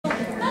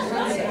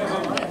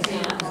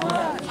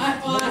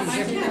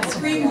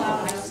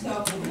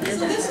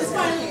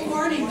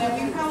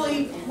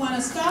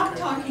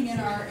talking in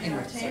our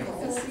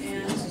tables,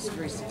 and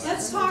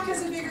let's talk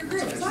as a bigger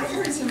group, because I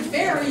heard some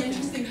very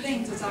interesting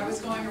things as I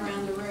was going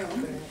around the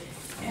room.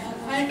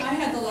 And I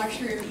had the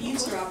luxury of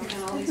eavesdropping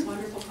on all these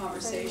wonderful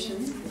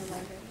conversations.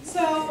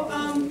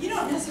 So you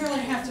don't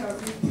necessarily have to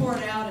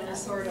report out in a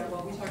sort of,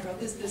 well, we talked about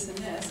this, this, and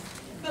this.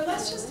 But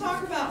let's just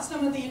talk about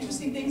some of the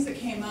interesting things that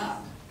came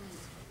up.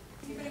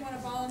 Anybody want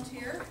to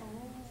volunteer?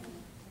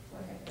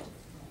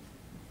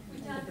 We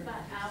talked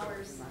about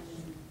hours.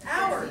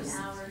 Hours.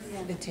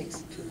 It takes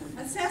 2 minutes.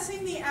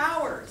 Assessing the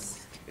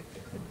hours.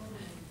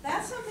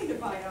 That's something to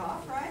bite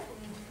off, right?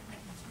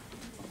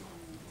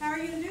 How are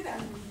you going to do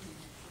that?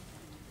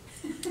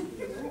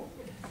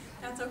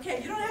 That's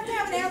okay. You don't have to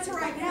have an answer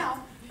right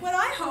now. What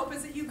I hope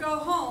is that you go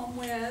home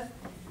with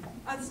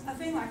a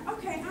thing like,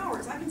 okay,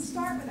 hours. I can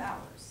start with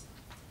hours.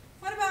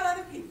 What about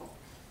other people?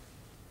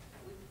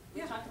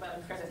 We talked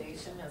about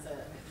accreditation as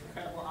an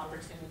incredible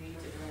opportunity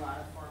to do a lot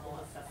of formal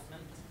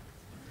assessment.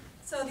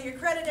 So the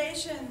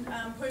accreditation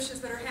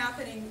pushes that are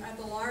happening at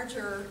the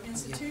larger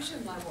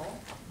institution level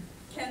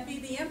can be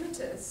the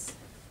impetus.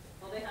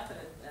 Well, they happen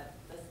at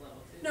this level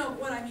too. No,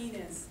 what I mean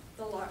is,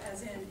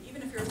 as in,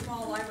 even if you're a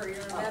small library,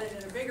 you're embedded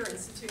in a bigger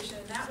institution,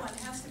 and that one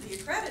has to be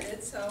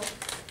accredited, so,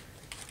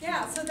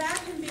 yeah, so that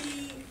can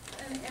be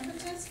an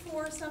impetus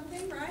for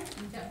something, right?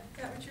 Yeah. Is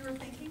that what you were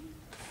thinking?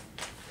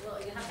 Well,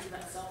 you have to do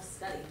that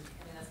self-study. I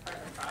mean, that's part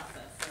of the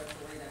process, so it's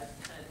a way to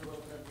kind of do a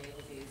little bit of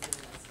navel gazing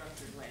in a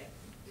structured way.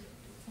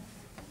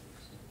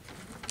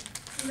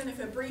 Even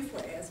if a brief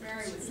way, as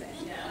Mary was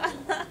saying.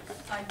 Yeah.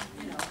 Like,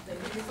 you know, they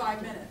give you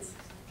 5 minutes.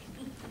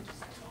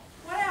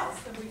 What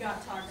else have we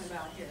got talking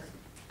about here?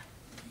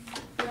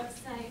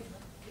 Website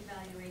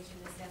evaluation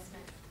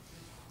assessment.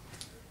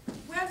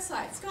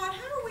 Website. Scott,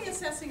 how are we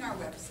assessing our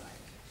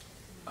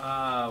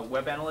website?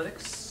 Web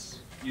analytics,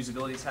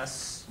 usability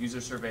tests,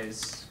 user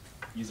surveys,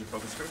 user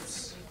focus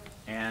groups,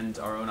 and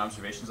our own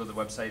observations of the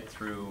website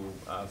through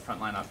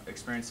frontline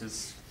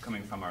experiences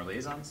coming from our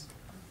liaisons,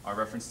 our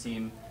reference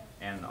team,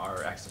 and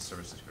our access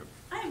services group.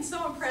 I am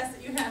so impressed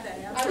that you had that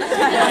answer.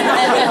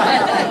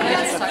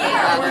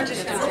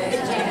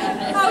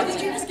 Oh,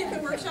 did you just give the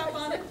workshop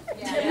on it?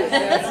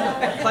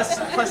 Yeah. Plus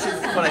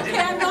what I did.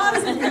 Okay, I'm not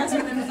as impressed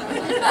with him as I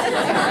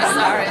was.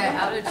 Sorry, I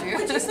outed you.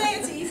 Would you say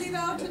it's easy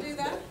though to do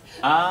that?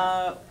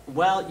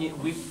 Well,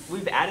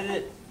 we've added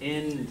it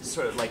in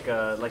sort of like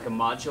a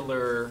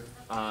modular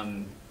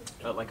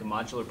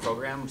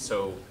program.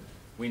 So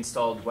we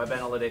installed web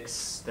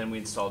analytics, then we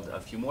installed a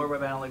few more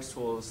web analytics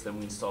tools, then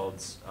we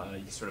installed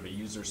sort of a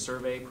user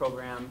survey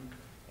program,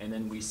 and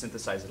then we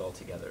synthesize it all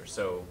together.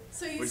 So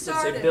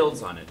it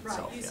builds on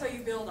itself. Right, Yeah. so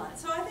you build on it.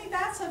 So I think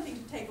that's something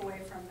to take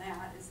away from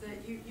that, is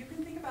that you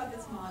can think about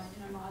this in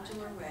a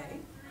modular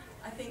way.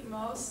 I think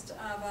most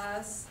of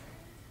us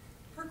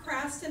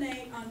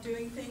procrastinate on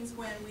doing things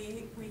when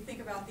we think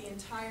about the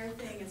entire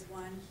thing as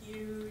one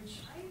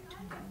huge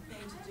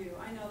thing to do.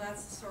 I know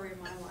that's the story of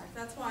my life.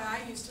 That's why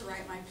I used to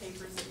write my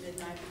papers at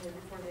midnight the day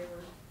before they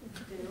were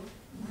due.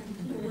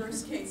 The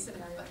worst case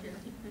scenario here.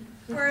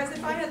 Whereas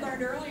if I had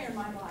learned earlier in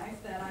my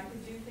life that I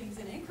could do things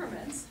in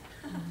increments,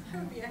 I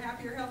would be a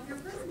happier, healthier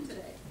person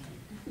today.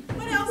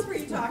 What else were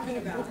you talking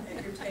about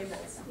at your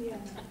tables? Yeah.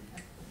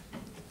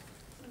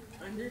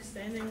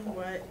 Understanding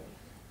what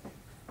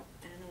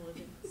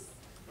analytics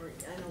or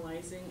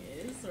analyzing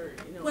is, or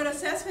what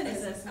assessment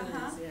is. Assessment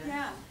is,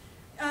 yeah.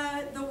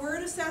 The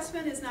word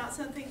assessment is not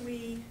something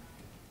we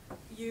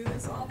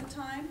use all the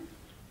time.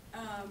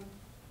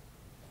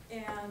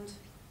 And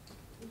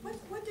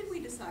what did we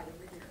decide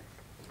over here?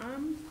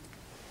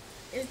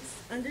 It's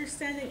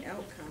understanding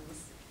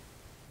outcomes.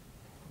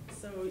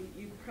 So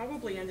you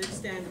probably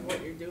understand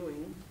what you're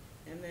doing,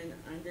 and then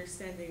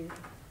understanding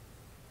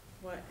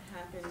what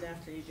happened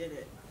after you did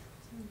it.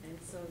 And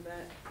so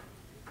that,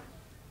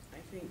 I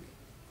think,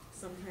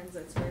 sometimes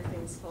that's where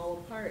things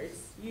fall apart.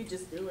 It's you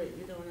just do it.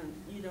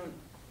 You don't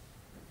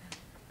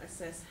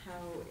assess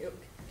how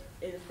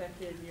it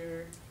affected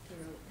your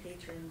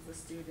patrons, the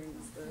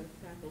students, the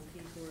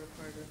faculty who are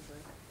part of the.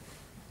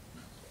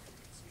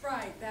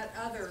 Right, that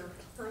other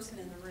person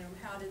in the room,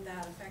 how did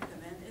that affect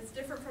them? And it's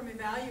different from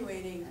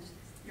evaluating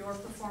your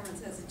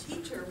performance as a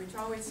teacher, which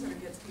always sort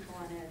of gets people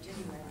on edge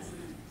anyways.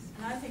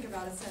 And I think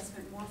about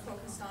assessment more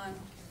focused on,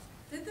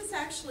 did this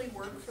actually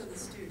work for the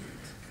student?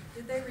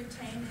 Did they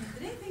retain,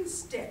 did anything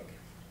stick?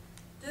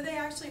 Did they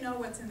actually know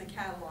what's in the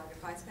catalog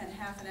if I spent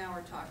half an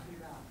hour talking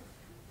about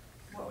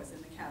what was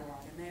in the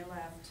catalog and they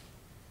left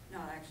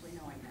not actually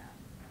knowing that?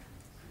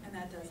 And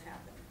that does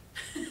happen.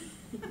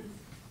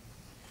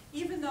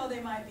 Even though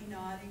they might be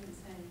nodding and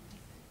saying.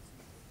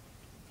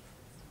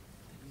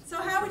 So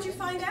how would you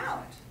find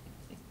out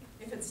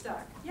if it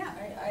stuck? Yeah.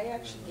 I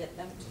actually get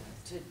them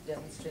to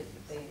demonstrate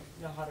that they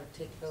know how to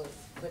take those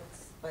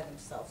clicks by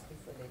themselves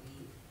before they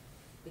leave.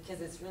 Because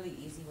it's really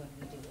easy when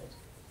we do it,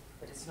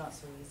 but it's not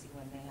so easy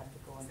when they have to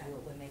go and do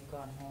it when they've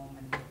gone home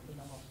and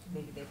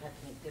maybe they've had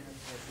to make dinner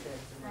for their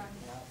kids and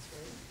everything else,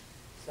 right?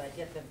 So I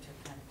get them to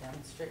kind of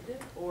demonstrate it,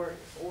 or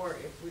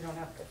if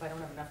I don't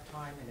have enough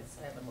time and I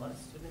have a lot of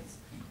students,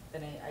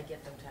 then I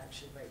get them to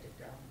actually write it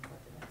down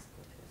what the next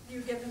click is. You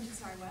give them to,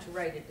 sorry, what? to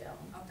write it down.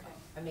 Okay.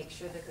 I make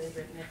sure that they've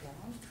written it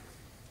down.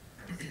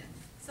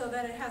 So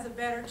that it has a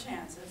better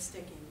chance of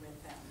sticking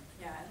with them.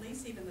 Yeah, at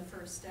least even the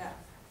first step.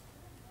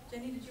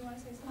 Jenny, did you want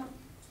to say something?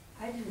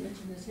 I didn't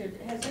mention this here.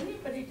 Has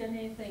anybody done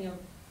anything of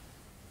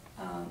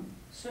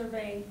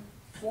surveying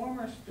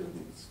former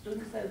students,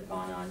 students that have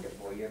gone on to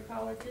four-year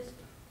colleges,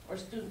 or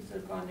students that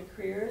have gone to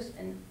careers,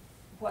 and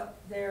what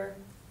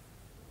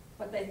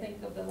they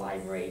think of the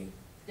library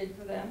did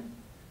for them?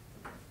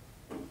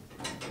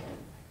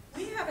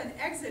 We have an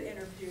exit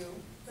interview,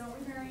 don't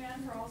we, Mary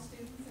Ann, for all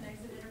students, an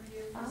exit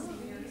interview for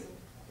seniors?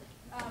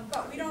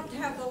 But we don't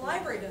have, the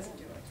library doesn't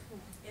do it.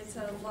 It's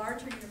a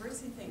larger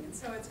university thing, and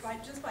so it's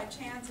just by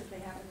chance if they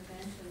happen to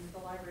mention the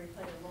library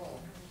played a role.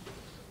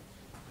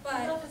 I But,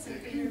 don't know if it's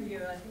an interview,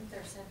 I think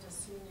they're sent to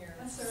senior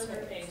A survey.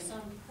 survey.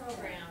 Some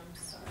programs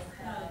will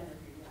not have an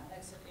interview, yeah.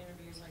 exit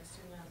interviews like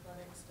student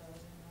athletics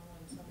does,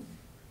 and some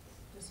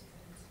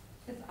disciplines.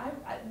 Because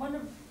one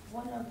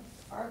of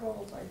our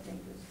goals, I think,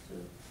 is to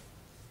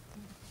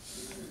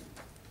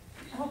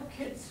help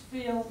kids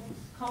feel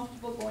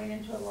comfortable going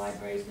into a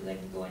library so they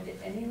can go into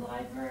any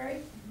library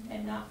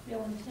and not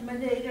feel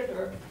intimidated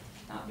or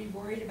not be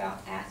worried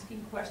about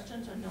asking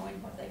questions or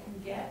knowing what they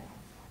can get.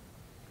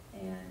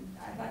 And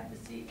I'd like to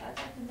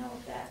know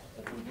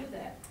if we do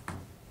that.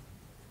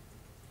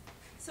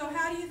 so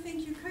how do you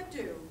think you could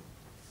do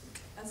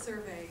a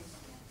survey?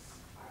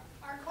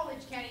 Our college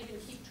can't even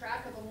keep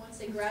track of them once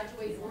they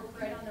graduate and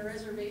work right on the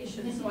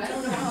reservation, so I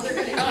don't know how they're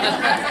gonna keep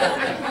track of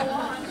them and go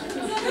on.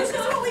 So this is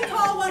what we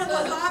call one of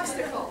those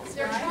obstacles,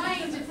 They're right?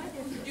 trying to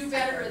do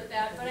better at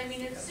that, but I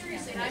mean, it's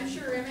seriously, and I'm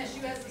sure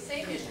MSU has the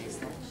same issues.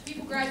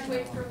 People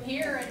graduate from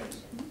here and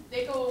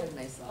they go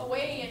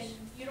away and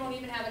you don't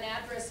even have an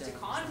address to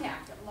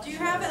contact them. Do you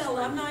have an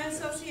alumni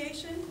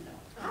association?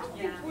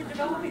 Yeah. We're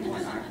developing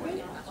one, aren't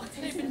we?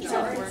 They've been We've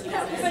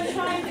been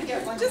trying to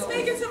get one Just going.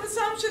 making some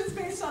assumptions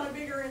based on a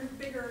bigger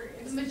The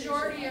institution.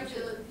 majority of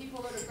the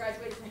people that have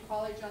graduated from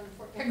college on the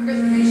Fort Peck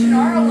Reservation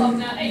are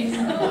alumni.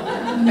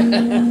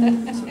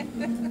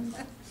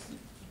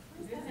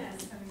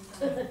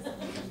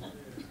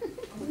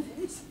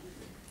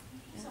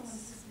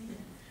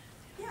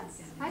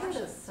 Yes. I did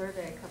a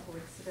survey a couple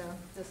weeks ago,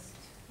 just,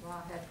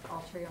 well, I had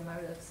ulterior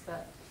motives,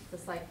 but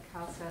just like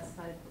how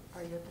satisfied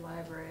are you with the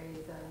library,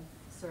 the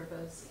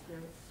service,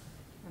 your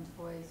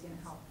employees,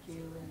 helped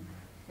you and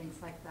things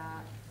like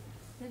that.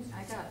 And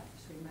I got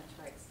pretty much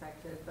what I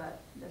expected, but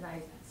then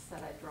I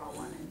said I'd draw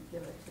one and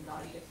give it to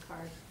Dottie gift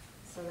card,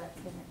 so that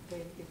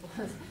gave people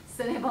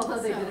incentive, although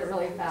they did it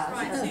really fast.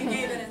 Right, so you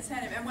gave an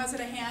incentive, and was it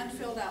a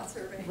hand-filled-out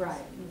survey?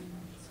 Right.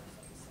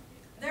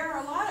 There are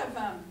a lot of,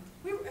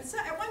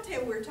 at one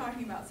table, we were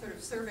talking about sort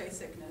of survey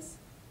sickness,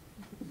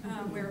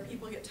 where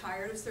people get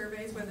tired of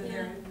surveys, whether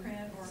they're in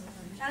print or,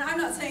 and I'm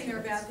not saying they're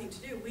a bad thing to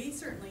do, we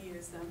certainly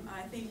use them.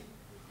 I think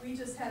we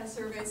just had a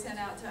survey sent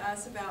out to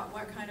us about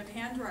what kind of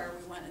hand dryer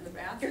we want in the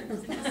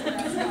bathroom.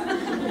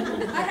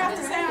 I have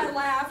to say, I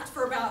laughed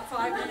for about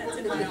 5 minutes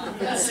in my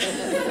office.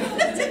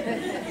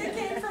 It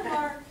came from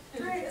our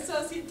great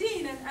associate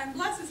dean, and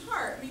bless his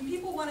heart, I mean,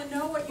 people want to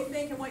know what you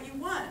think and what you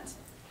want.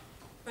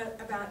 But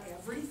about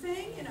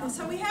everything,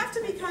 so we have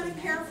to be kind of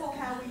careful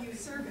how we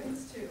use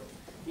surveys too.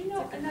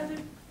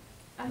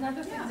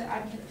 Another thing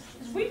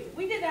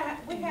that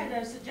we had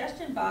a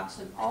suggestion box,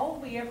 and all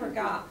we ever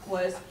got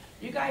was,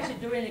 "You guys are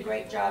doing a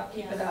great job,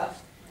 keep it up."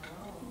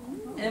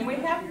 And we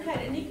haven't had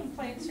any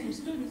complaints from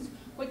students,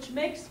 which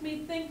makes me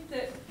think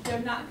that they're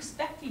not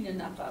expecting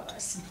enough of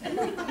us.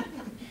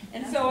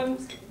 And so I'm,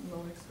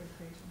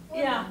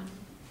 yeah,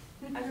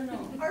 I don't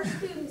know. Our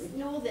students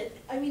know that,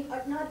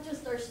 not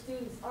just our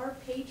students, our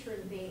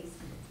patron base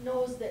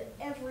knows that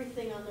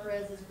everything on the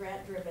res is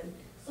grant driven.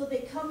 So they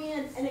come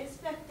in and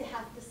expect to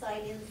have to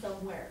sign in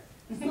somewhere.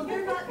 So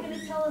they're not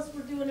gonna tell us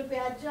we're doing a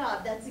bad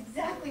job. That's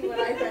exactly what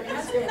I run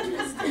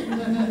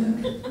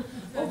into.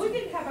 Well, we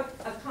can have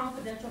a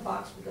confidential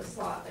box with a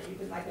slot that you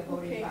could, like a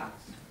voting Okay.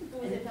 box.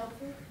 Was it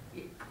helpful?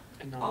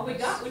 All we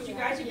got was, "You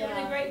guys are doing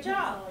a great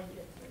job."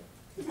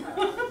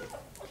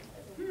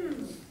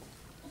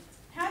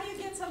 How do you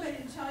get somebody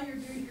to tell you're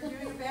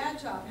doing a bad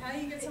job? How do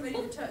you get somebody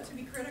to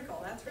be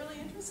critical? That's really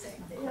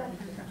interesting.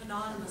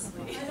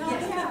 Anonymously. I know,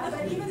 yeah,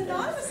 but even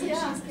anonymously,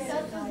 Yeah, she's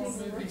that getting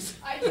doesn't work.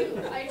 I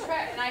do, I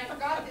try, and I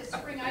forgot this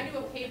spring, I do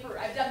a paper,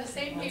 I've done the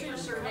same paper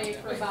survey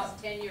for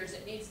about 10 years,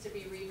 it needs to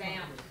be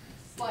revamped.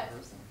 But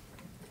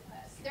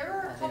there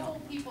are a couple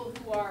people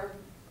who are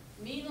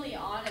meanly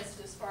honest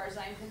as far as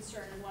I'm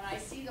concerned, and when I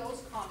see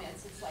those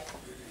comments, it's like,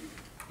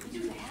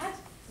 you do that?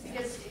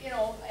 Because,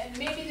 and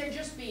maybe they're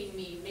just being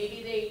mean,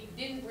 maybe they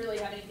didn't really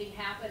have anything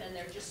happen and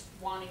they're just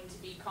wanting to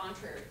be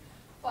contrary.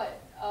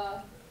 But,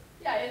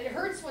 yeah, it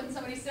hurts when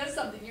somebody says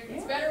something,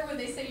 it's better when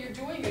they say you're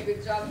doing a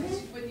good job,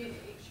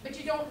 but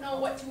you don't know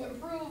what to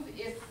improve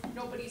if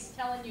nobody's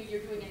telling you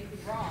you're doing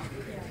anything wrong.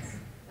 Yes,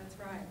 that's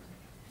right.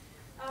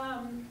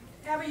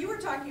 Abby, you were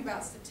talking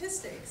about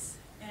statistics,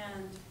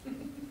 and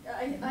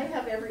I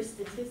have every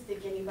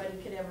statistic anybody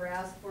could ever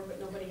ask for, but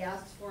nobody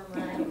asks for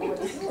them, and I don't know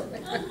what to do with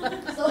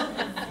them. So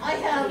I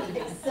have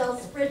Excel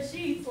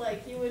spreadsheets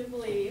like you wouldn't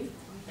believe.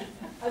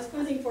 I was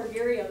quizzing for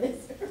Gary on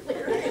this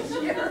earlier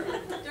this year.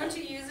 Don't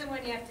you use them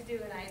when you have to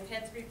do an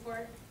iPads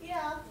report?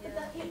 Yeah, but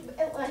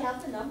that, I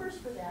have the numbers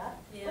for that,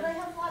 but I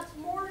have lots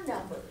more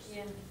numbers.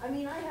 Yeah. I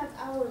mean, I have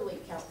hourly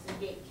counts and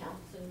gate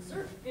counts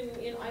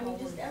and I mean,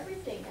 just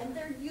everything, and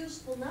they're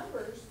useful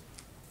numbers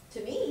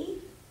to me,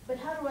 but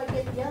how do I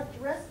get the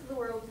rest of the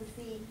world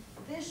to see,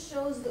 this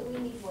shows that we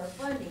need more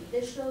funding,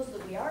 this shows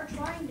that we are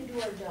trying to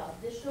do our job,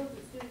 this shows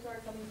that students are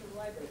coming to the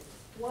library.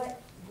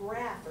 What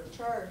graph or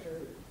chart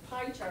or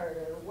pie chart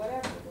or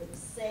whatever would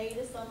say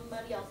to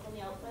somebody else on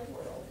the outside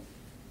world,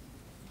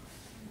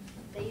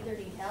 they either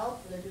need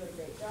help or they're doing a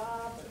great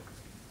job, or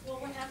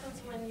Well, what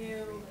happens when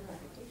you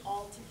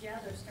all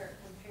together start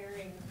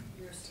comparing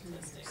your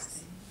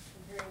statistics,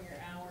 comparing your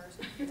hours,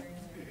 comparing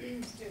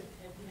your student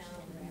head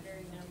count,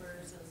 comparing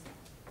numbers, and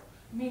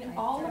I mean,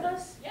 all of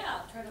us?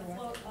 yeah, try to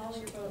float all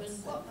your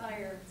boats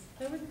higher.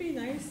 That would be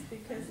nice,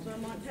 because the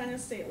Montana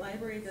State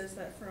Library does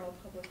that for all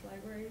public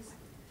libraries.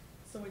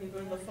 So when you go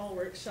to the fall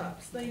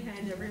workshops, they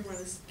hand everyone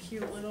this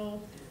cute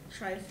little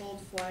trifold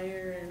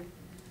flyer, and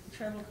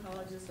tribal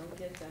colleges don't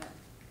get that.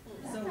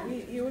 So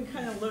you would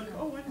kind of look,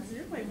 oh, what does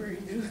your library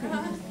do?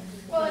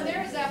 Well, and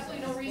there is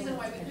absolutely no reason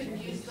why we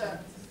couldn't use the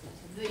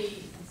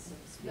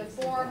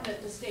form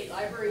that the state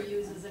library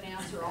uses and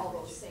answer all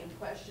those same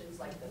questions,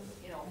 like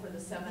for the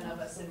 7 of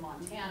us in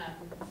Montana.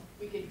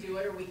 We could do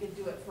it, or we could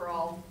do it for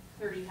all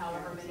 30,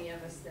 however many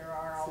of us there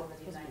are all over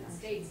the United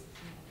States.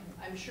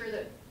 I'm sure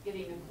that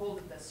getting a hold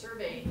of the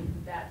survey,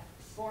 that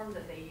form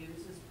that they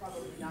use is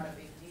probably not a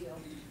big deal.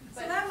 So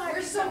But that might we're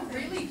be so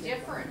something. really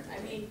different.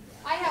 I mean,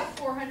 I have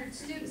 400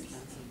 students.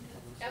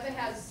 Eva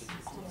has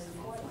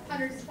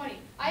 120.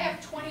 I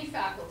have 20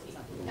 faculty.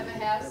 Eva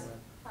has,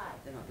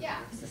 yeah.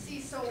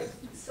 See,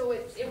 so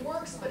it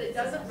works, but it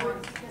doesn't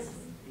work because,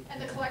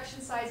 and the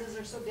collection sizes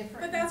are so different.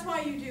 But that's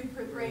why you do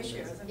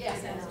ratios and Yeah.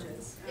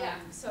 percentages. Yeah.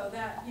 So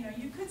that,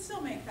 you could still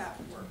make that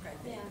work, I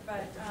think. Yeah.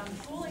 But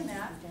fooling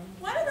that.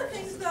 One of the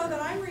things, though,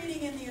 that I'm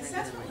reading in the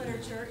assessment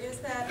literature is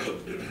that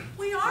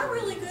we are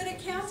really good at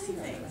counting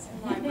things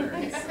in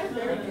libraries.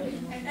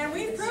 And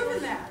we've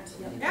proven that.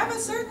 Eva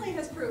certainly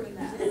has proven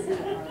that. I've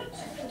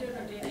been doing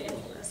our data entry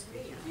this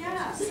week.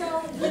 Yeah,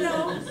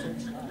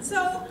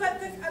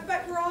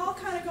 but we're all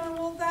kind of going,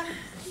 well, that,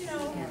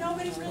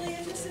 nobody's really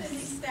interested in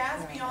these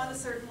stats beyond a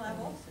certain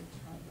level.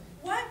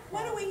 What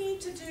do we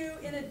need to do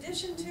in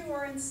addition to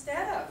or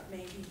instead of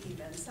maybe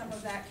even some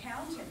of that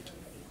counting?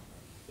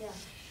 yeah.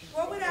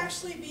 What would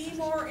actually be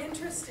more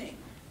interesting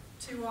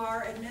to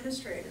our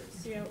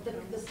administrators? The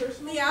outcomes. The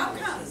personal The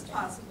outcomes,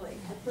 possibly.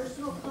 The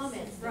personal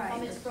comments, the Right.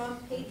 comments from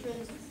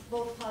patrons,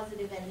 both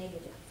positive and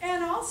negative.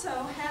 And also,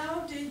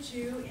 how did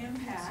you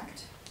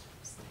impact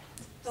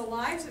the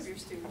lives of your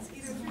students,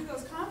 either through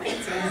those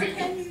comments, or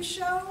can you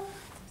show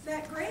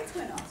that grades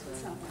went up with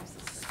someone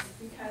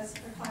because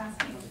the class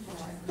came to the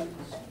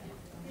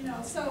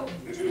library? So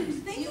Do you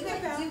thinking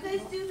about.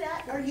 guys do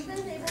that? Are you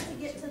guys able to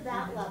get to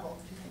that level?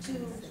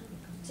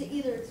 To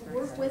either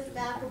work with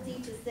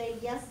faculty to say,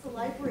 yes, the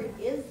library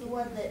is the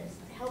one that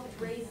helped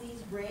raise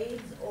these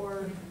grades,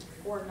 or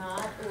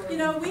not,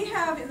 or? We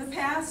have in the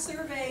past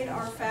surveyed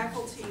our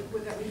faculty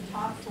that we've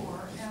taught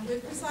for, and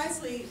with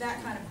precisely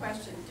that kind of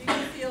question. Do you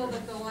feel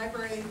that the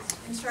library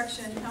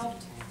instruction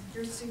helped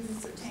your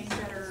students obtain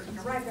better,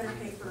 write better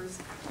papers,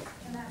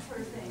 and that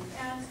sort of thing?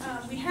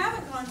 And we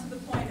haven't gone to the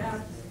point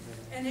of,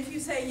 and if you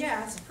say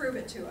yes, prove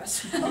it to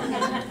us.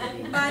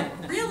 But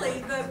really,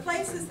 the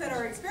places that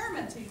are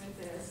experimenting with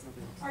this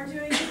are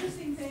doing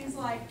interesting things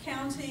like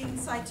counting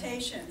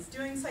citations,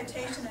 doing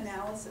citation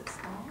analysis.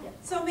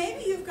 So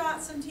maybe you've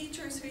got some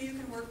teachers who you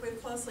can work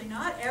with closely,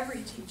 not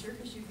every teacher,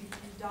 because you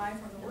die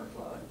from the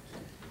workload,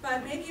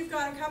 but maybe you've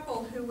got a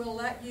couple who will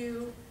let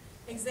you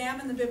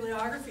examine the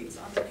bibliographies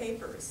on the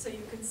papers so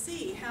you can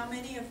see how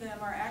many of them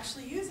are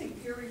actually using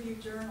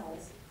peer-reviewed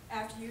journals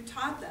after you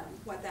taught them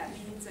what that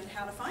means and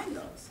how to find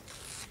those.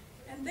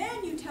 And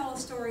then you tell a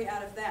story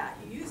out of that.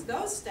 You use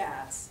those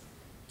stats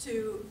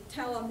to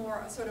tell a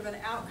more sort of an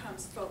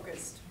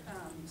outcomes-focused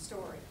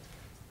story.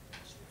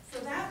 So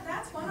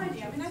that's one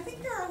idea. I mean, I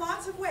think there are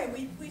lots of ways.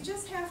 We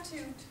just have to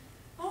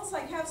almost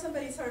like have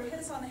somebody sort of hit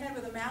us on the head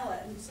with a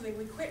mallet and so that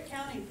we quit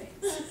counting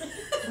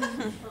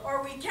things.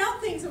 Or we count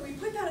things and we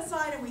put that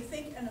aside and we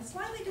think in a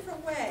slightly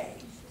different way.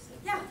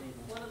 Yeah?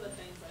 One of the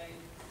things I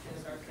did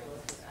at RKO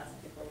was ask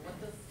people,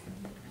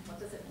 what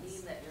does it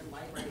mean that your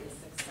library is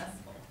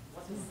successful?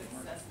 What does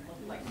success look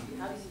like to you?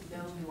 How do you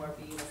know you are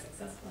being a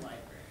successful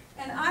library?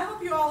 And I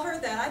hope you all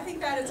heard that. I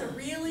think that is a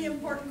really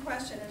important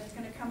question, and it's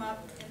going to come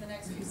up in the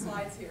next few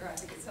slides here. I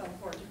think it's so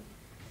important.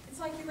 It's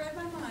like you read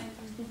my mind.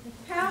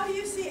 How do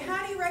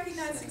you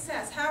recognize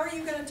success? How are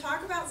you going to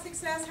talk about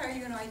success? How are you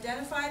going to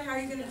identify it? How are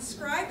you going to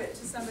describe it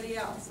to somebody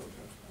else?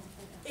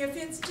 If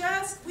it's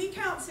just, we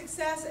count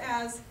success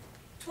as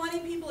 20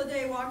 people a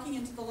day walking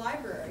into the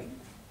library,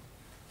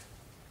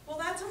 well,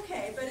 that's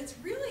okay, but it's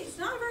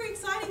not a very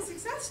exciting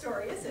success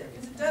story, is it?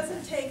 Because it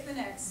doesn't take the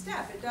next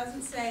step. It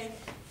doesn't say,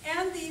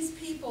 and these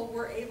people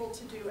were able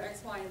to do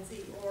X, Y, and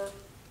Z, or,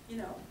 you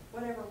know,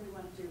 whatever we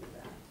want to do with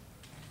that.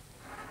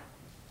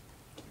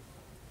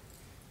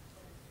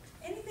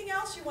 Anything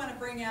else you want to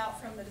bring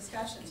out from the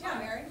discussions? Yeah,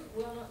 Mary?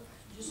 Well,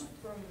 just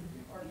from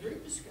our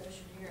group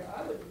discussion here,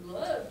 I would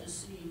love to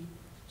see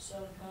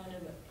some kind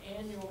of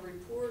annual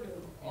report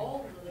of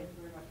all the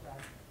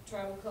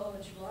tribal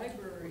college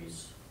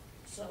libraries,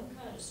 some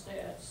kind of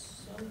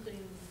stats, something,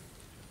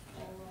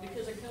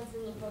 because I come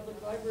from the public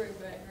library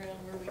background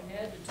where we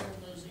had to turn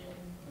those in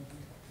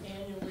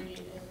annually,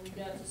 and we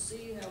got to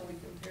see how we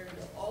compared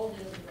to all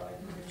the other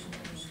libraries in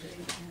the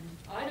state.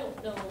 I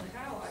don't know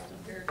how I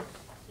compared to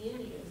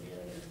any of the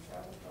other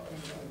tribal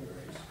college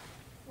libraries.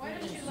 Why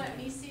don't you let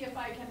me see if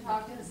I can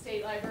talk to the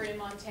state library in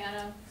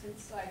Montana,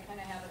 since I kind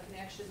of have a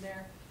connection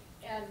there,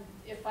 and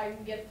if I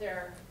can get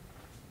their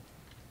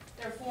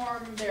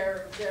form,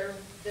 their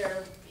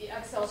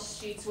Excel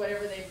sheets,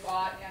 whatever they've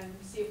got, and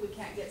see if we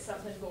can't get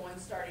something going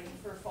starting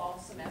for fall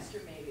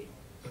semester maybe.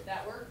 Would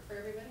that work for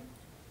everybody?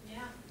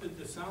 Yeah.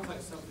 It sounds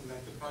like something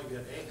that could probably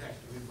get AHEC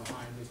to be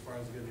behind as far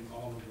as getting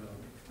all of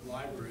the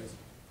libraries.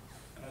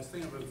 And I was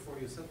thinking about it before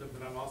you said that,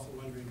 but I'm also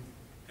wondering,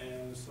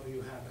 and so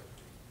you have it.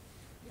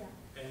 Yeah.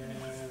 And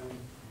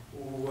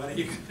what are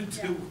you going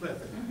to do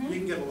with it? You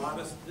can get a lot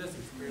of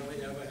statistics,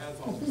 barely ever has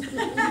all the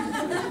statistics.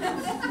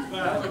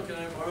 But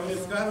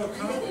it's got to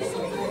accomplish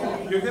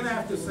something. You're going to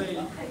have to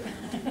say,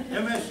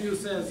 MSU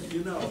says,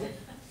 you know,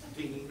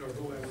 Dean or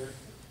whoever,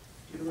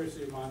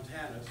 University of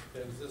Montana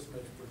spends this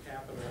much per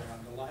capita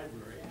on the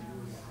library, and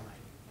you're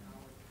behind.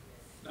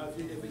 Now, if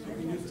you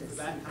can use it for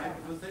that type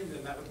of a thing,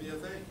 then that would be a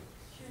thing.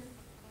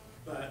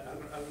 But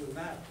other than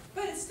that.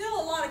 But it's still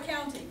a lot of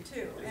counting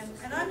too,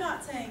 and I'm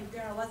not saying, you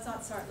know, let's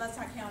not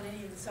count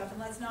any of the stuff, and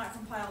let's not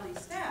compile these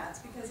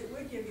stats, because it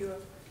would give you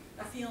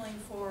a feeling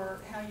for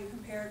how you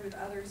compared with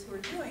others who are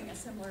doing a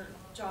similar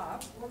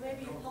job. Or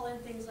maybe you pull in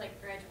things like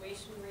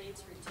graduation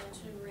rates,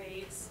 retention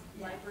rates,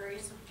 library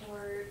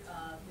support,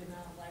 the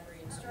amount of library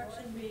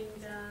instruction being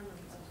done,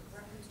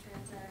 reference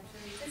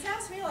transactions. It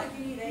sounds to me like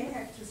you need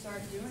AHEC to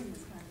start doing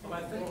this kind of thing. Well,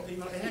 I think, you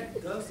know,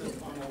 AHEC does this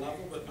on a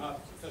level, but not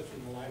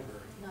touching the library.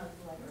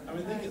 I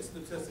mean, they get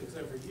statistics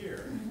every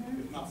year,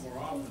 if not more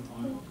often,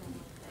 on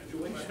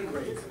graduation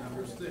rates and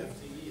numbers, the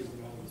FTEs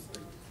and all those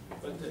things.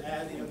 But to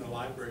add in the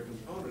library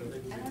component, I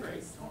think would be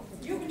great.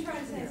 You've been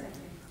trying to say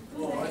something.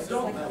 Well, I think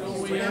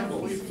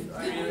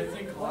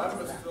a lot of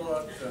us fill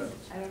out the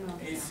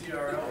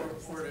ACRL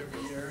report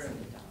every year, and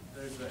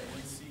there's an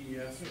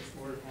NCES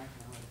report. I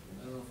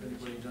don't know if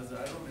anybody does it.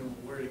 I don't know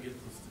where to get the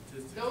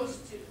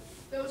statistics.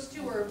 Those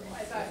two are,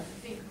 I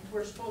think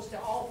we're supposed to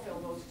all fill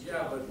those two.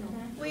 Yeah, but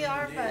We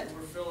are, but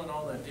we're filling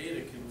all that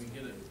data. Can we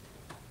get it?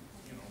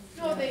 You know.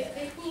 No,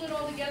 they pool it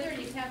all together, and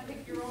you can't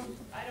pick your own.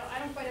 I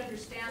don't quite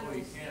understand Oh,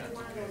 you those, can't.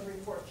 one of those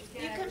reports. You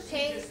can't You can ever see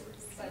pay- just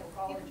cycle you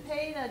colleges. can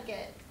pay to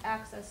get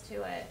access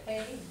to it.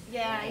 Pay?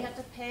 Yeah, you have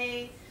to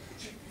pay.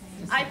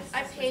 I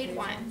paid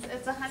once.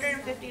 It's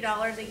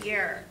 $150 a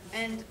year,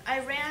 and I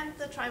ran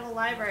the tribal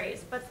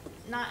libraries, but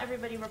not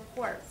everybody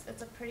reports.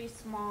 It's a pretty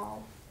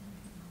small.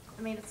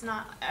 I mean, it's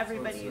not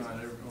everybody. So it's not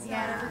everyone. Not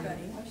Yeah.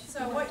 everybody.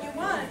 So what you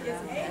want is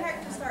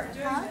AHEC to start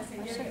doing this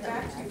and getting it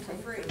back to you for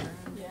free.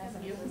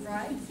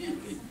 Right?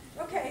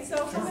 Okay,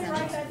 so somebody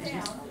write that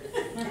down.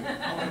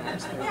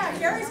 Yeah,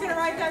 Gary's gonna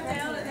write that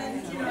down, and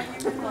then, you know, you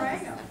can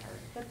harangue him.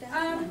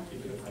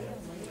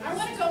 I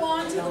wanna go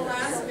on to the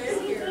last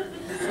bit here,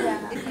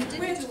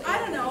 which, I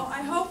don't know,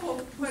 I hope will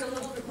put a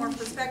little bit more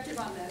perspective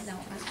on this.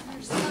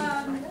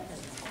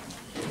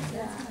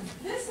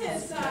 This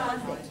is,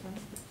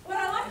 what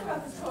I like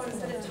about this quote is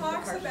that it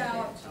talks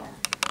about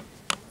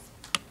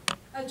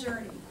a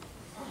journey.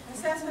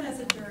 Assessment as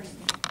a journey.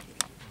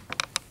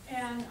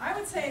 And I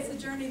would say it's a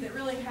journey that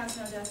really has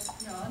no it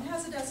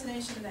has a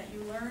destination in that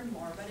you learn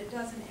more, but it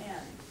doesn't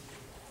end.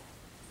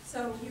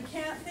 So you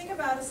can't think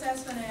about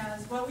assessment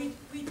as, well, we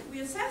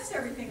assessed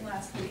everything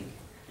last week,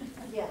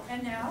 Yeah.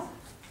 and now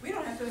we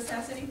don't have to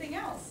assess anything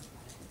else.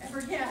 And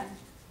again,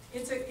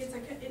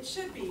 it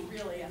should be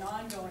really an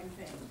ongoing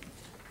thing.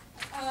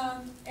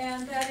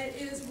 And that it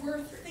is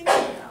worth thinking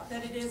about,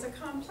 that it is a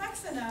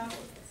complex enough,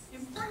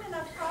 important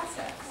enough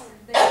process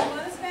that you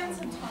want to spend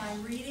some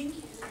time reading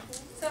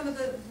some of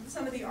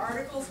the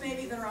articles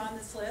maybe that are on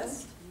this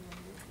list.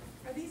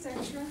 Are these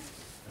extra?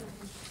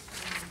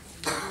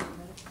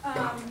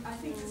 I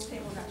think this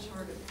table got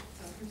shorted.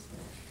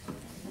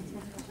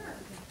 Sure.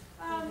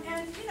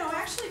 And you know,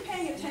 actually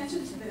paying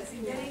attention to this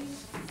and getting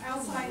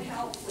outside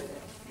help with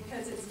it,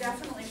 because it's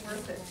definitely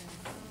worth it.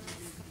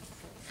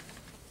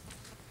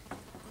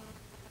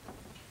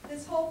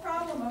 This whole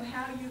problem of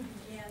how you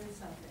begin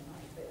something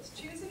like this,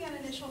 choosing an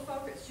initial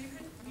focus,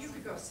 you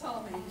could go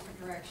so many different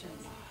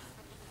directions.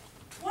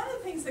 One of the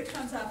things that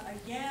comes up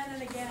again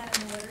and again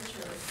in the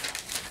literature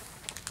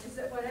is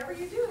that whatever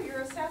you do, your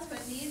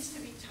assessment needs to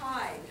be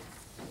tied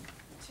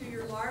to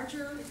your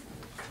larger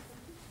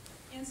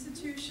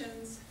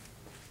institution's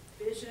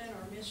vision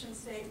or mission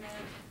statement,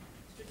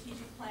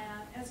 strategic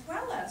plan, as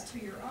well as to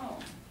your own.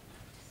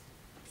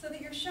 So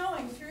that you're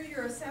showing through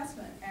your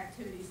assessment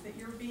activities that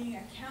you're being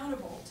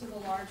accountable to the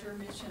larger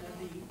mission of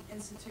the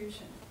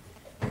institution.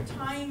 You're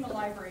tying the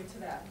library to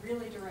that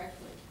really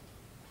directly.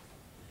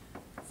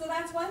 So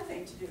that's one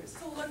thing to do, is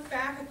to look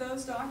back at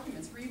those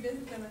documents,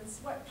 revisit them, and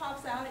what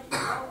pops out at you.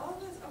 Oh,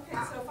 okay,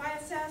 so if I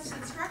assess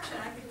instruction,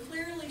 I can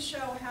clearly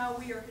show how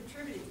we are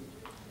contributing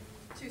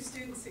to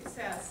student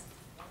success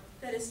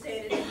that is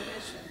stated in the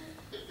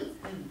mission.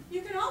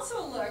 You can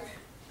also look,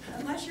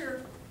 unless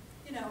you're,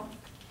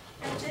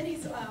 at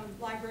Jenny's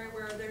library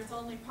where there's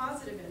only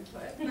positive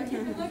input, but you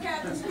can look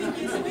at the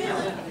squeaky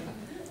wheel.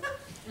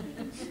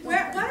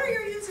 What are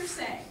your users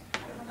saying?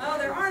 Oh,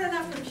 there aren't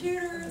enough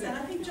computers, and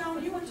I think,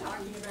 Joan, you were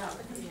talking about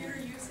the computer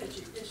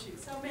usage issue.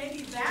 So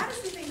maybe that is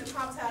the thing that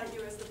pops out at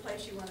you as the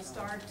place you want to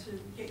start to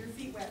get your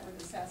feet wet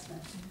with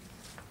assessment.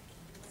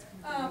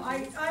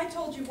 I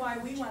told you why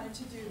we wanted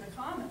to do the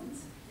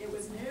Commons. It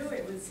was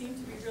new, seemed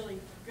to be really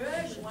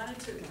good, we wanted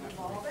to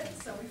evolve it,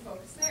 so we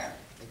focused there.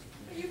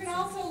 But you can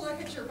also look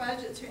at your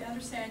budget to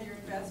understand your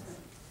investment.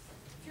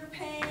 If you're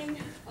paying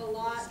a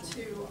lot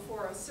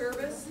for a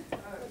service,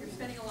 you're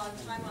spending a lot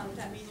of time on it,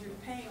 that means you're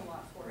paying a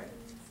lot for it.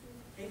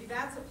 Maybe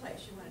that's a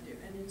place you want to do,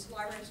 and in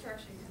library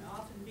instruction can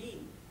often be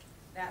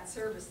that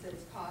service that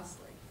is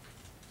costly.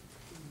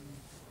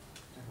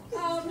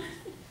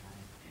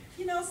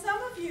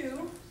 Some of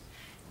you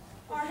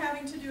are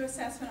having to do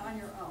assessment on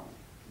your own.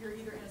 You're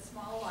either in a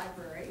small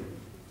library,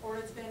 or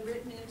it's been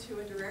written into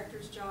a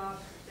director's job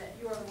that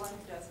you are the one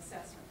who does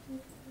assessment.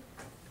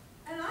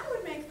 And I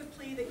would make the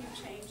plea that you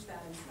change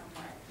that in some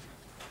way.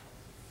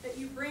 That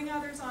you bring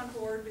others on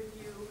board with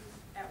you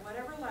at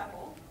whatever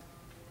level,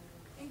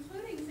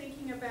 including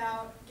thinking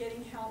about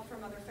getting help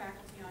from other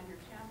faculty on your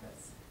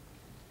campus,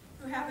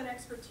 who have an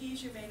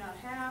expertise you may not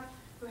have,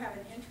 who have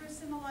an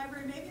interest in the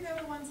library. Maybe they're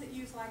the ones that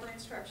use library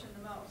instruction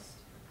the most.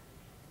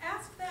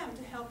 Ask them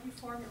to help you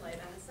formulate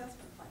an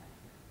assessment plan.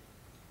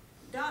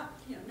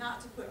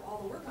 Not to put all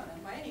the work on them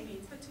by any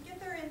means, but to get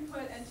their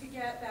input and to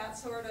get that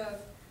sort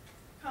of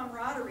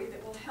camaraderie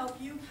that will help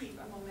you keep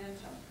a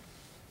momentum.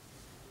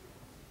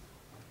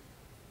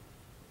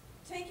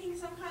 Taking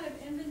some kind of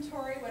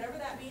inventory, whatever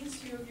that means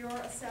to you, of your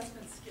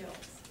assessment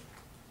skills.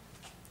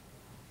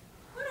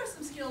 What are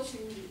some skills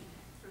you need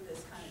for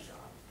this kind of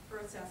job, for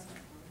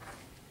assessment?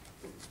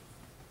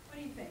 What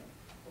do you think?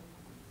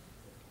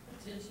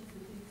 Attention to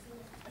detail.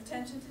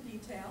 Attention to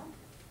detail.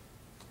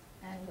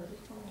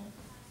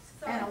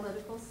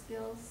 Analytical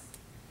skills.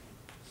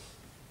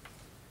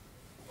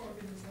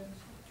 Organization.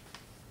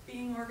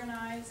 Being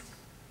organized.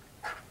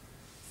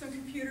 Some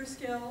computer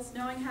skills,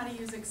 knowing how to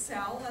use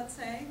Excel, let's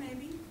say,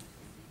 maybe.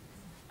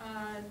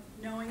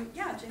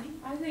 Yeah, Jenny?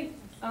 I think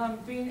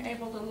being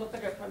able to look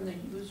at it from the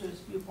user's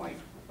viewpoint,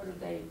 what do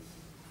they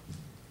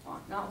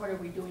want? Not what are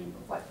we doing,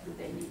 but what do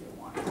they need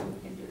or want, so we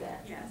can do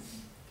that. Yes,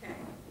 okay.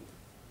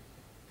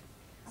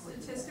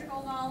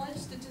 Statistical knowledge,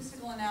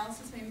 statistical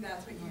analysis, maybe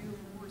that's what you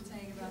were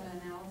saying about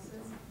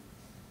analysis.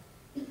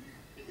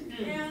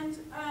 And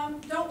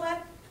don't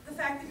let the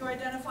fact that you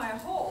identify a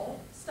hole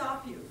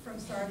stop you from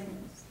starting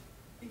this.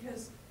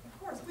 Because, of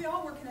course, we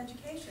all work in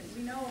education.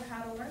 We know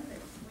how to learn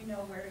things. We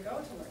know where to go to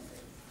learn things.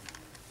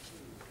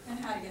 And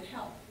how to get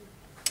help.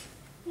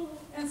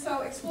 And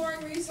so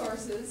exploring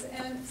resources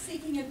and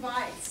seeking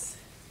advice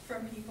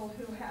from people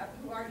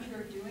who are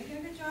either doing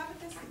a good job at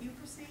this that you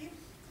perceive.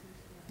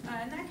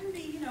 And that can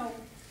be,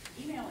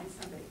 emailing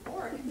somebody,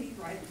 or it can be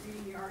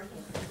reading the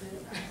article.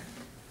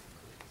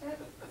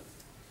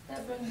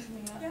 That brings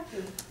me up Yeah.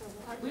 to,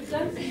 we've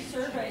done some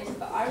surveys,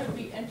 but I would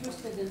be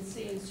interested in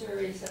seeing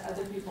surveys that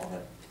other people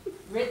have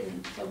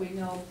written, so we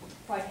know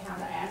quite how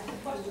to ask the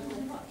questions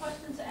and what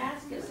questions to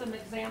ask. Get some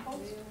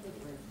examples.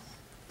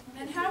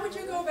 And how would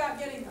you go about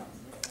getting those?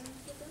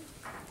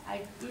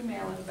 I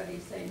email everybody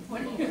saying,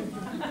 what do you?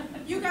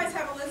 You guys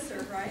have a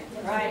listserv, right?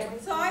 Right.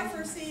 So I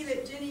foresee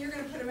that, Jenny, you're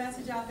going to put a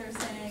message out there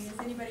saying, is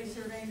anybody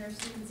surveying their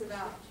students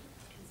about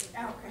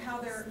how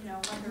they're,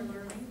 what they're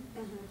learning?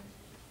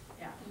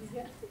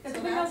 Yeah.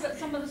 Because we know that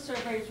some of the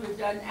surveys we've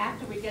done,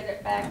 after we get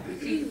it back,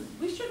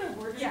 we should have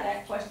worded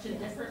that question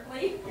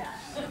differently. Yeah.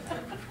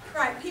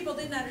 Right, people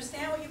didn't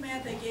understand what you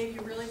meant, they gave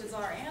you really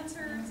bizarre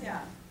answers,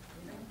 yeah.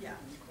 Yeah.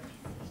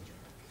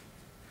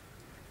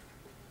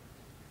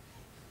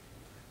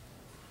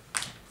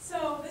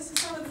 So this is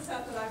some of the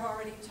stuff that I've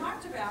already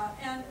talked about,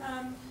 and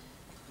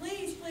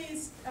please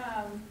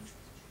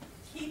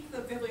keep the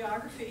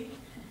bibliography.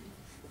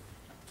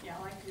 Yeah,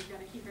 like you're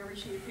going to keep every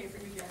sheet of paper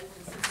you get.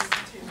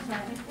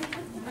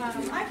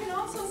 I can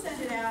also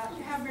send it out,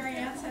 have Mary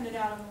Ann send it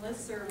out on the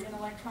listserv in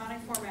electronic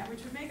format,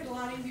 which would make it a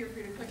lot easier for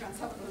you to click on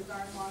some of those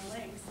darn long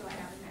links that I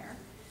have in there.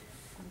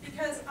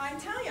 Because I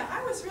tell you,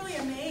 I was really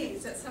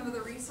amazed at some of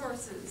the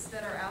resources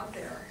that are out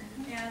there.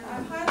 And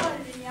I've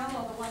highlighted in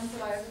yellow the ones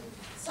that I've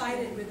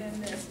cited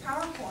within this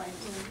PowerPoint.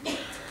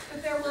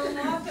 But there were a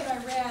lot that I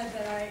read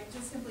that I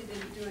just simply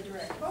didn't do a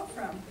direct quote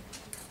from.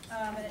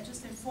 And it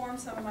just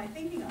informed some of my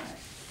thinking on it.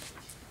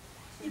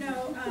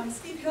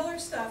 Steve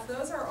Hiller's stuff,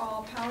 those are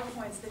all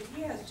PowerPoints that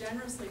he has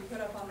generously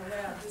put up on the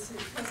web. This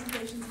is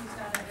presentations he's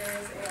done at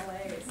various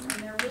ALAs,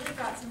 and they're really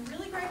got some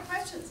really great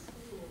questions.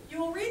 You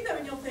will read them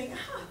and you'll think,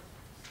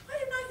 why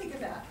didn't I think of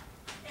that?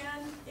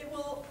 And it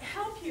will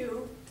help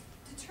you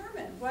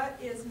determine what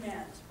is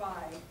meant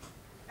by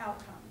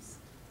outcomes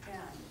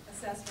and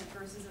assessment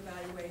versus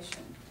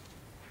evaluation.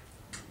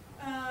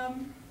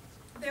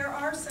 There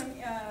are some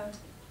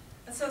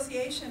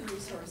association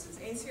resources.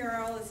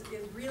 ACRL is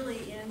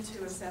really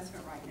into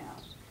assessment right now.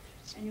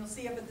 And you'll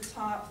see up at the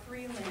top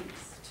 3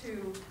 links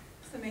to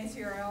some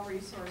ACRL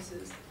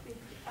resources.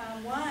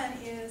 One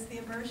is the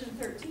Immersion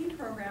 13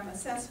 program,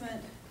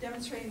 Assessment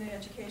Demonstrating the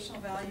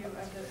Educational Value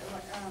of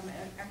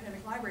the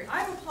Academic Library.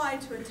 I've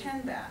applied to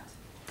attend that.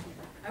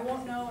 I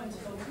won't know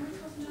until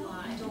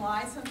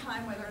July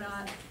sometime whether or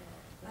not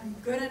I'm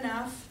good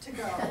enough to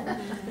go.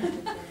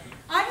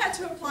 I had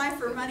to apply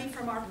for money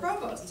from our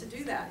provost to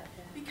do that.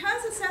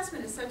 Because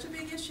assessment is such a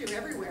big issue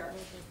everywhere,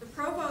 the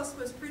provost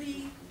was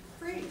pretty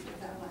free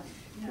with that money.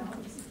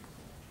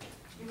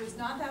 It was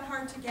not that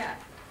hard to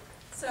get.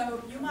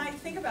 So you might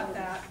think about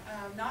that,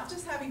 not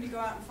just having to go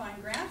out and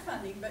find grant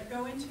funding, but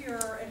go into your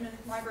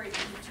library,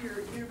 to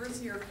your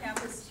university or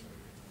campus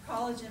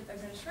college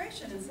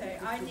administration and say,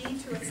 I need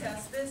to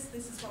assess this,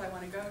 this is what I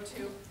want to go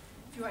to.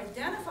 If you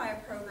identify a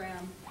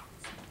program,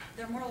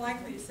 they're more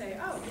likely to say,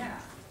 oh yeah,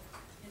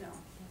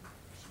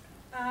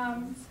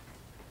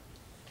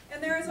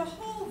 and there is a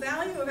whole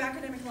Value of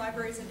Academic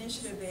Libraries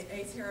initiative that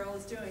ACRL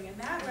is doing, and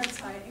that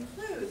website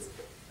includes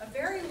a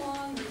very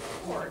long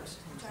report,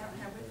 which I don't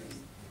have with me,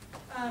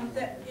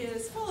 that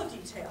is full of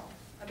detail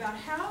about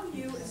how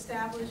you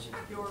establish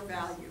your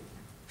value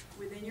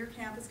within your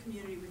campus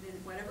community, within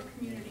whatever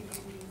community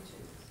you need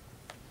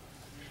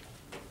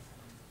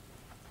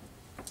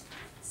to.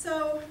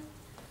 So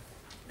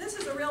this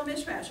is a real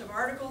mishmash of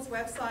articles,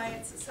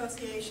 websites,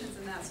 associations,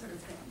 and that sort of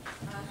thing.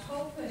 I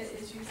hope that it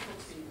is useful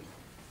to you.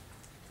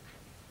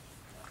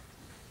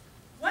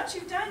 Once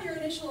you've done your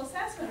initial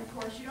assessment, of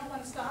course, you don't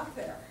want to stop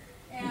there.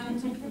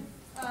 And,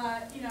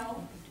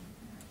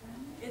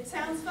 it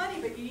sounds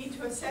funny, but you need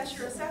to assess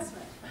your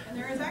assessment. And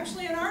there is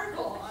actually an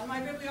article on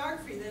my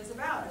bibliography that is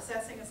about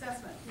assessing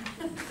assessment.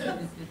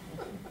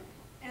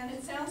 And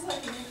it sounds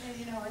like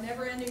a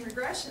never-ending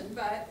regression,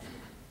 but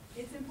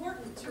it's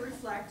important to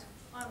reflect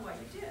on what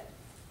you did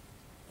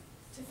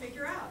to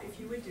figure out if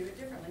you would do it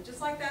differently. Just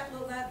like that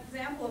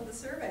example of the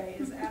survey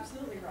is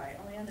absolutely right,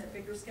 only on that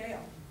bigger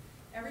scale.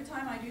 Every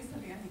time I do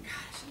something, I think,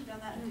 God, I should have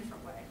done that in a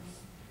different way.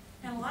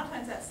 And a lot of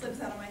times that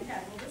slips out of my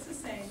head. Well, this is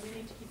saying we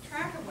need to keep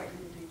track of what you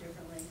need to do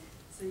differently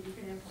so you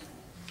can implement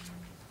it.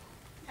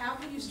 How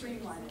can you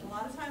streamline it? A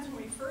lot of times when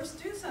we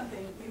first do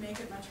something, we make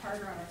it much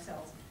harder on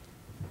ourselves.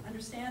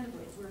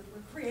 Understandably, we're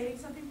creating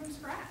something from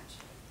scratch.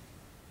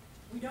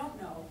 We don't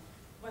know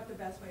what the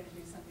best way to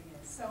do something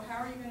is. So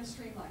how are you going to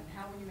streamline it?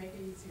 How will you make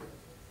it easier?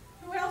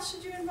 Who else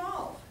should you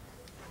involve?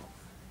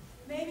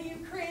 Maybe you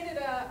created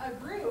a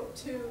group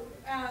to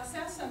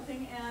assess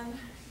something and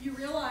you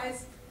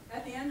realize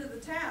at the end of the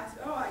task,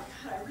 oh, God,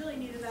 I really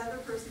needed that other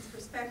person's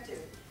perspective.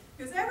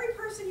 Because every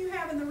person you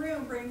have in the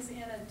room brings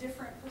in a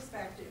different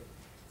perspective.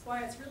 That's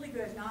why it's really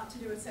good not to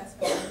do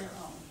assessment on your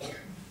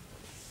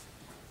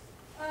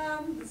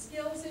own. The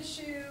skills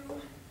issue.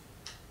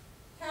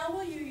 How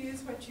will you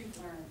use what you've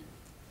learned?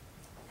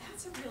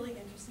 That's a really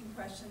interesting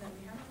question that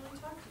we haven't really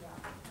talked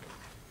about.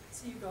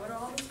 So you go to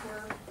all this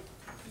work,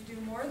 you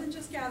do more than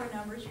just gather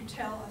numbers, you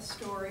tell a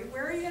story.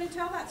 Where are you going to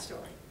tell that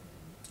story?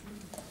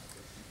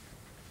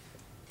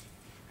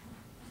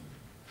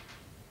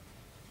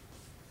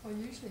 Well,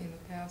 usually in the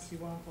past, you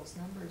want those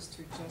numbers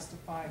to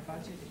justify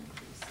budget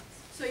increases.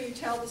 So you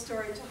tell the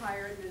story to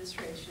higher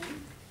administration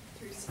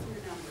through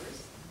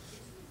numbers.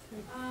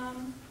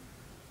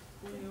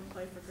 When you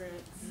apply for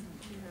grants.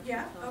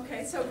 Yeah,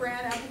 okay, so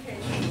grant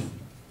applications.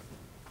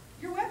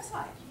 Your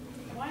website.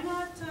 Why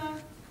not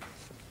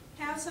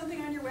have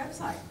something on your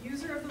website?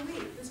 User of the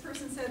week. This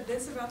person said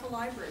this about the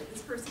library.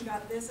 This person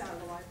got this out of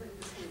the library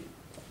this week.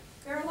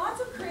 There are lots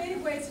of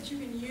creative ways that you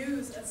can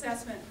use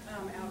assessment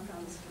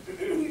outcomes.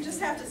 You just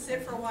have to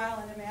sit for a while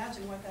and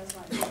imagine what that's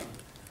like. I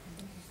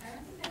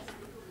don't think that's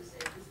legal to say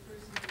this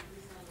person did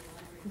this on the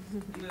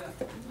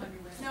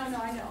library. No,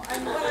 I know.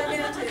 What I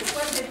meant is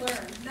what they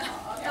learned. No,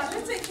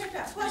 let's say check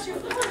that. Plus,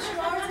 of course, you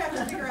always have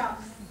to figure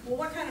out, well,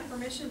 what kind of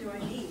permission do I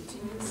need to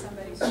use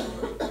somebody's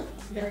story?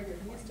 Very good.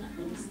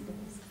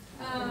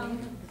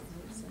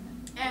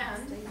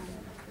 And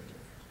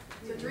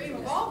the dream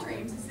of all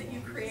dreams is that you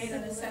create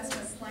an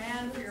assessment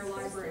plan for your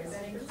library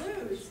that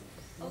includes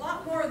a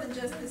lot more than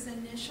just this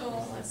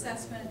initial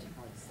assessment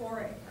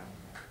foray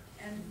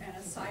and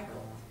a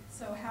cycle.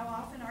 So how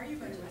often are you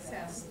going to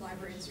assess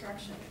library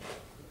instruction?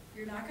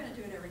 You're not going to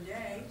do it every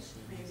day,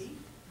 maybe.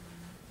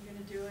 You're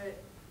going to do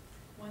it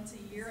once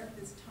a year at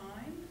this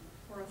time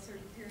for a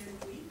certain period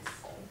of weeks.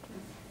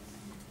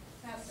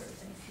 That sort of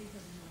thing.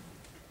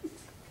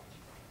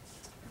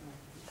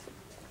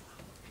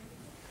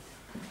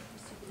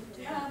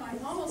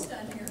 I'm almost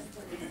done here.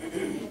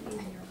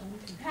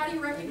 How do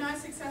you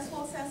recognize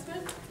successful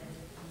assessment?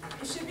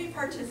 It should be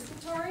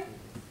participatory,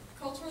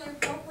 culturally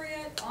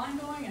appropriate,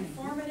 ongoing,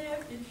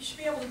 informative. You should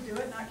be able to do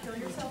it, not kill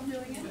yourself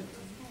doing it.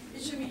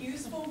 It should be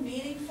useful,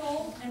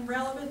 meaningful, and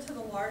relevant to the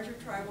larger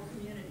tribal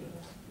community.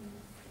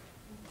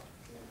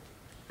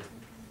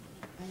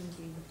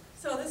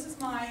 So this is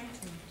my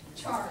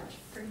charge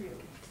for you.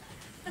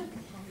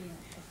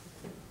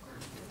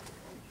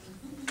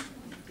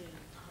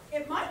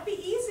 It might be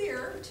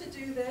easier to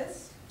do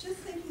this just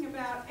thinking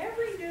about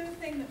every new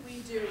thing that we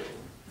do.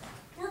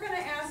 We're going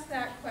to ask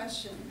that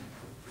question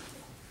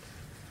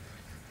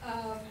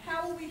of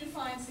how will we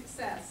define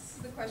success? This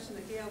is the question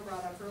that Gail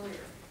brought up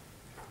earlier.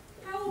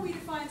 How will we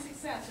define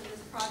success in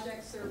this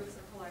project, service,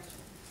 or collection?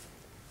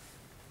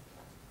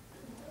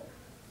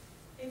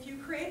 If you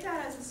create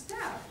that as a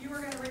step, you are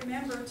going to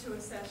remember to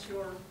assess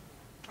your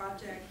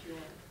project, your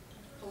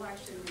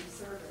collection, your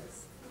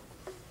service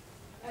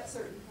at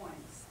certain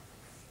points.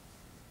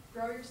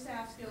 Grow your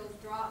staff skills,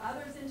 draw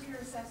others into your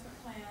assessment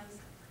plans,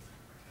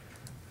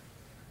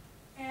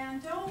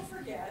 and don't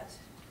forget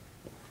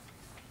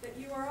that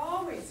you are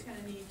always going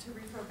to need to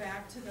refer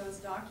back to those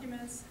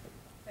documents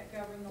that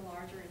govern the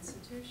larger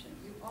institution.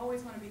 You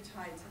always want to be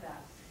tied to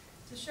that,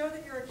 to show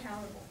that you're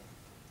accountable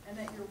and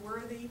that you're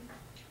worthy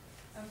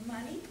of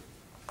money,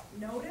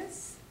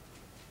 notice,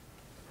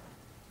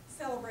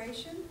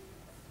 celebration.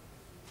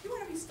 You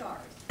want to be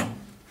stars.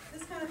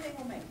 This kind of thing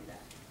will make you that.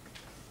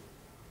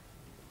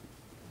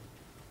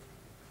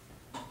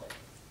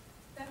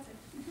 That's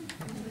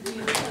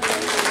it.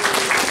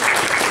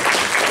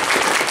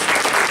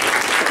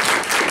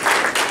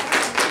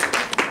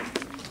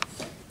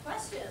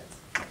 Questions?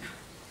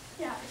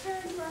 Yeah, is there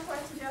any more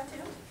questions you have,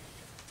 Tim?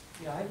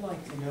 Yeah, I'd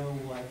like to know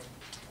what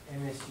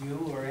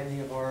MSU or any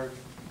of our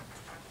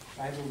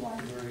tribal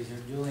libraries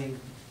are doing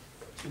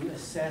to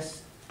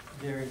assess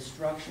their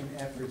instruction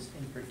efforts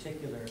in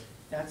particular.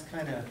 That's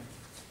kind of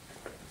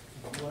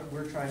what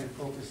we're trying to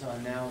focus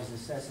on now, is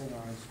assessing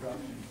our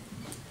instruction.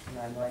 And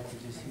I'd like to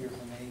just hear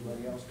from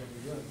anybody else what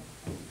they're doing.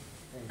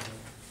 Thank you.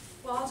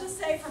 Well, I'll just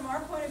say from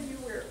our point of view,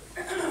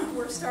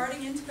 we're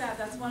starting into that.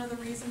 That's one of the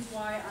reasons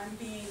why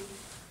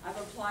I've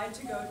applied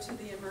to go to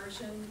the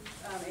immersion,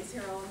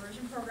 ACRL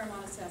immersion program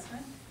on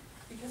assessment,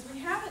 because we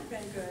haven't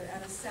been good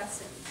at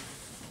assessing.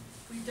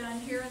 We've done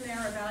here and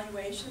there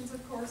evaluations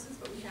of courses,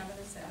 but we haven't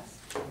assessed.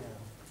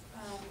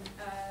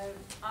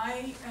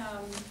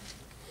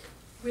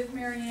 With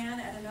Marianne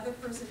and another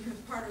person who's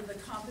part of the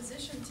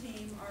composition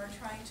team, are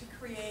trying to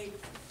create,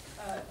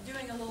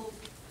 doing a little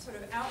sort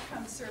of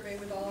outcome survey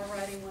with all our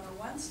Writing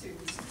 101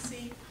 students to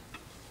see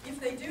if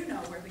they do know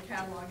where the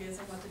catalog is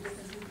and what the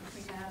difference is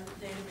between that and the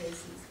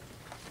databases.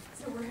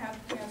 So we're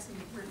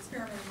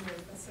experimenting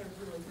with a sort of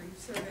really brief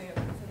survey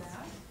for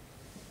that.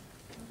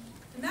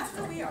 And that's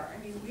where we are. I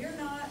mean, we're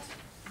not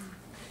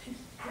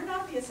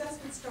the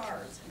assessment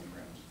stars in the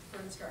room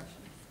for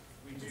instruction.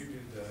 We do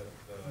the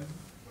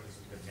what is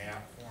it, the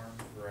NAP form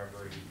for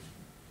every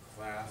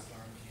class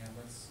on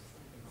campus,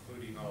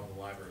 including all the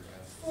library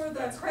tests. For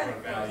the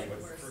credit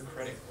courses. For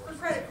credit courses. For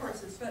credit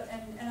courses, but,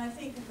 and I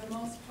think for the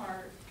most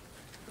part,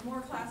 the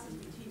more classes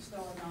we teach, though,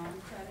 are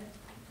non-credit.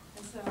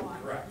 And so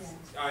I'm, correct.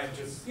 yeah. I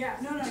just Yeah,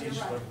 no, you're teach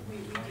right. them We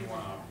do only one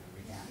that. option.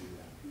 We Yeah. can do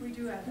that. We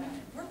do have that.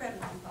 We're better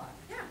than we thought.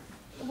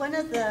 Yeah. One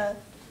of the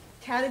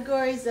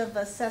categories of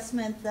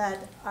assessment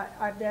that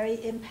are very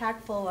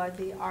impactful are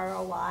the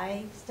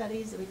ROI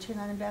studies, the return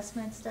on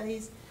investment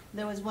studies.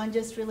 There was one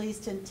just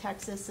released in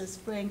Texas this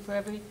spring. For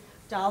every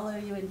dollar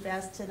you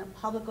invest in a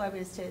public library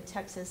in the state of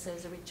Texas,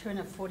 there's a return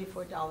of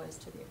 $44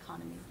 to the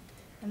economy.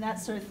 And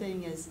that sort of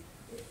thing is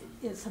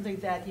something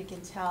that you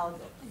can tell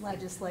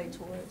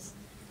legislators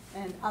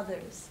and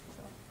others.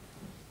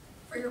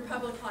 For your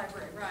public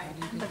library, right.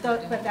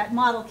 But that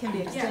model can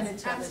be extended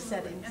Yes, to other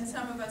absolutely. settings. And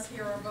some of us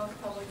here are both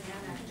public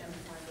and academic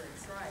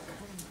libraries, right.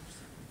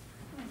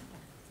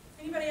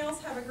 Anybody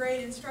else have a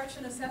great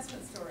instruction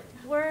assessment story?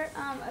 We're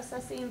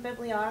assessing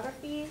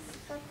bibliographies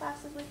for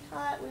classes we've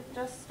taught. We've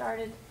just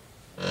started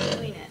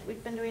doing it.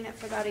 We've been doing it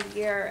for about a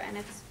year, and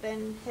it's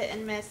been hit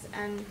and miss,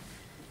 and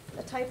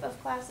the type of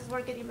classes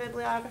we're getting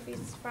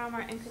bibliographies from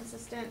are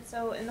inconsistent.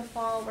 So in the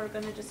fall, we're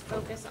going to just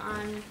focus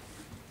on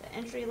the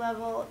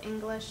entry-level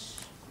English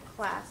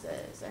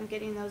classes and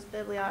getting those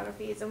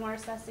bibliographies, and we're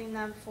assessing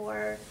them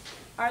for,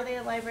 are they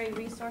a library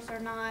resource or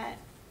not?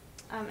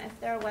 If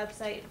they're a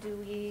website, do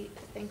we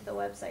think the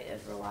website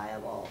is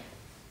reliable?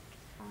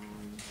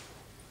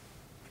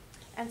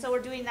 And so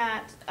we're doing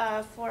that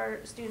for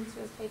students who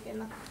have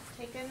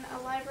taken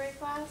a library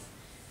class,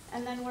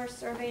 and then we're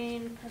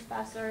surveying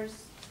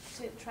professors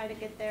to try to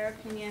get their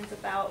opinions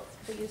about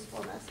the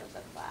usefulness of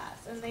the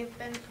class. And they've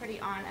been pretty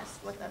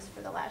honest with us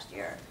for the last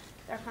year.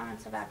 Their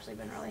comments have actually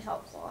been really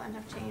helpful and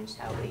have changed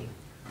how we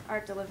are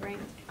delivering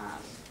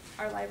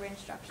our library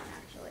instruction,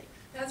 actually.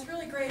 That's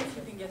really great if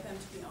you can get them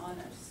to be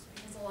honest,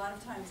 because a lot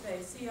of times they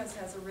see us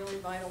as a really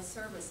vital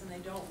service and they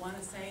don't want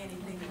to say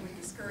anything that would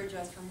discourage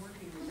us from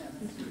working with them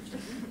in the future.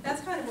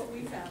 That's kind of what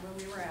we found when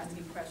we were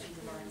asking questions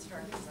of our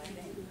instructors, I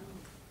think.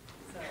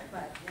 So,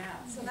 but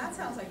yeah, so that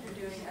sounds like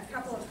you're doing a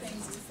couple of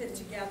things to fit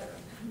together.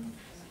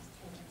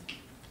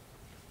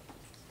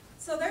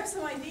 So there's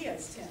some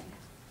ideas, Tim.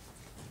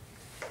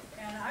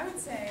 And I would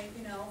say,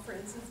 you know, for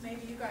instance,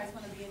 maybe you guys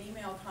want to be an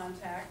email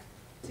contact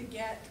to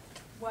get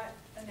what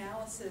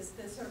analysis,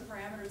 the sort of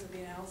parameters of the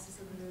analysis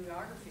of the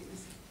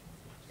bibliographies.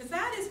 Because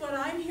that is what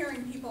I'm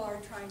hearing people are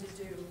trying to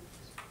do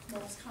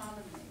most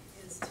commonly,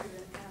 is to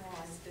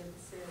analyze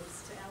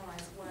businesses, to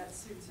analyze what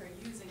students are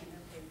using in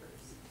their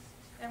papers.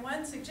 And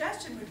one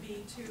suggestion would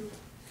be to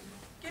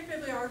get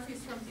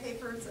bibliographies from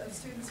papers of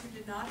students who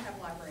did not have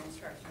library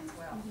instruction as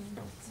well,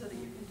 so that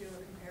you can do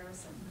a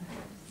comparison.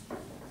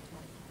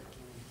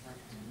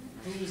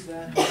 Who was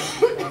that?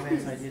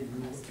 Comments I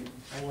didn't,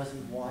 I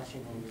wasn't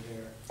watching over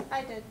there.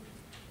 I did.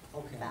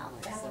 Okay.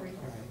 Valerie.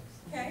 All right.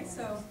 Okay,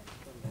 so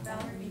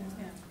Valerie beats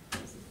Tim.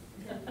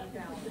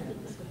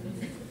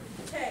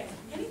 Okay,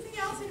 anything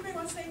else anybody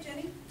wants to say,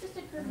 Jenny? Just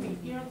occurred to me,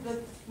 you know,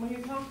 when you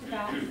talked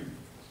about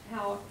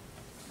how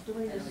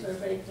doing a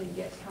survey can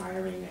get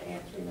tiring and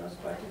answering those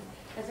questions,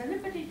 has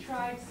anybody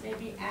tried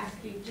maybe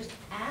just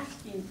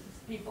asking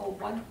people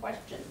one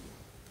question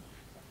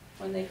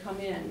when they come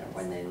in or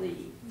when they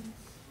leave?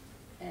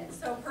 And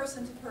So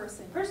person to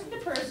person. person to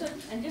person,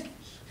 and just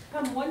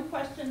come one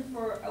question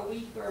for a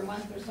week or a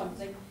month or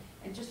something,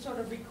 and just sort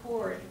of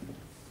record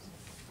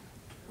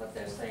what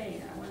they're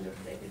saying. I wonder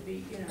if they could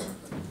be, you know.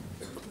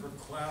 For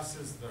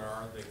classes they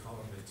call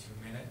them the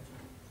 2-minute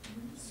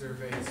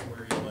surveys,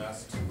 where you'll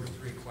ask 2 or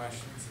 3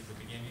 questions at the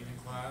beginning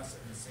of class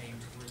and the same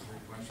 2 or 3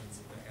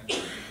 questions at the end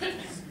of the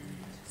class.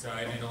 So,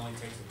 and it only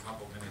takes a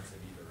couple minutes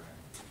at either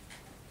end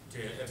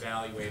to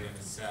evaluate and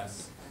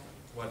assess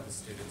what the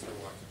students are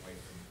walking away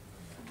from that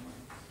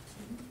class.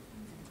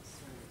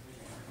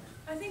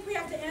 I think we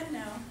have to end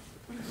now.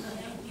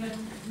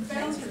 The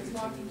bouncer is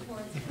walking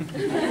towards me.